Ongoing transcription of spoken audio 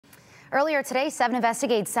Earlier today, Sept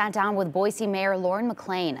Investigates sat down with Boise Mayor Lauren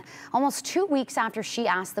McLean, almost 2 weeks after she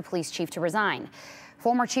asked the police chief to resign.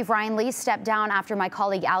 Former Chief Ryan Lee stepped down after my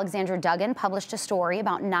colleague Alexandra Duggan published a story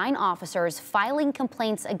about 9 officers filing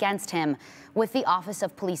complaints against him with the Office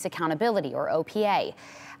of Police Accountability, or OPA.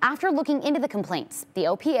 After looking into the complaints, the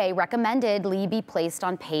OPA recommended Lee be placed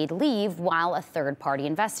on paid leave while a third party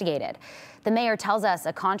investigated. The mayor tells us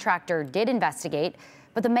a contractor did investigate,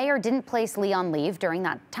 but the mayor didn't place Lee on leave during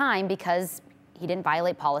that time because he didn't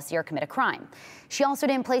violate policy or commit a crime. She also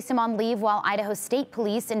didn't place him on leave while Idaho State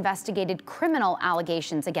Police investigated criminal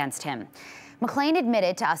allegations against him. McLean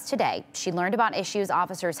admitted to us today she learned about issues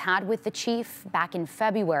officers had with the chief back in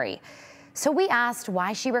February. So we asked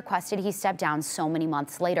why she requested he step down so many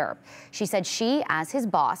months later. She said she, as his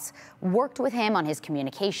boss, worked with him on his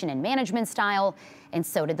communication and management style, and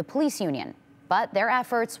so did the police union. But their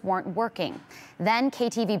efforts weren't working. Then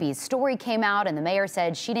KTVB's story came out, and the mayor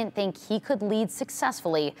said she didn't think he could lead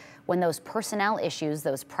successfully when those personnel issues,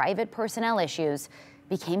 those private personnel issues,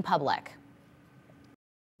 became public.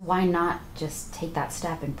 Why not just take that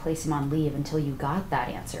step and place him on leave until you got that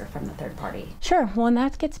answer from the third party? Sure. Well, and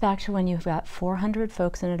that gets back to when you've got 400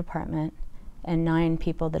 folks in a department and 9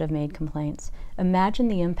 people that have made complaints. Imagine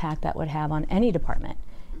the impact that would have on any department.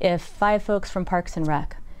 If 5 folks from Parks and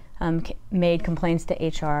Rec made complaints to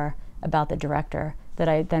HR about the director, that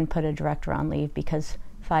I then put a director on leave because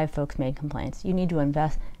 5 folks made complaints. You need to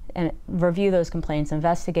invest and review those complaints,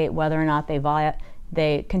 investigate whether or not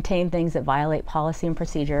they contain things that violate policy and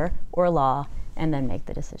procedure or law, and then make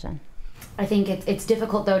the decision. I think it's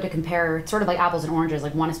difficult, though, to compare sort of like apples and oranges.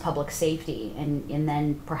 Like, one is public safety, and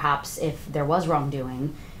then perhaps if there was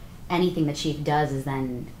wrongdoing, anything the chief does is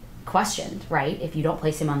then questioned, right? If you don't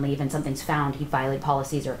place him on leave and something's found, he'd violate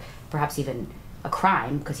policies or perhaps even a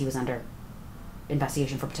crime because he was under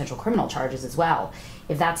investigation for potential criminal charges as well.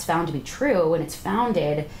 If that's found to be true and it's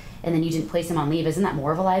founded and then you didn't place him on leave, isn't that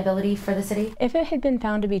more of a liability for the city? If it had been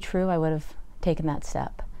found to be true, I would have taken that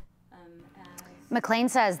step. McLean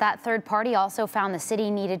says that third party also found the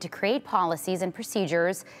city needed to create policies and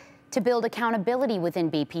procedures to build accountability within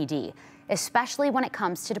BPD, especially when it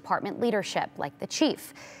comes to department leadership like the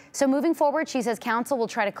chief. So moving forward, she says council will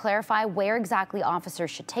try to clarify where exactly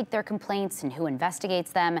officers should take their complaints and who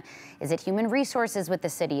investigates them. Is it human resources with the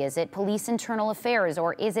city? Is it police internal affairs,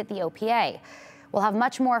 or is it the OPA? We'll have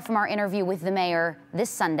much more from our interview with the mayor this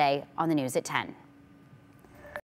Sunday on the news at 10.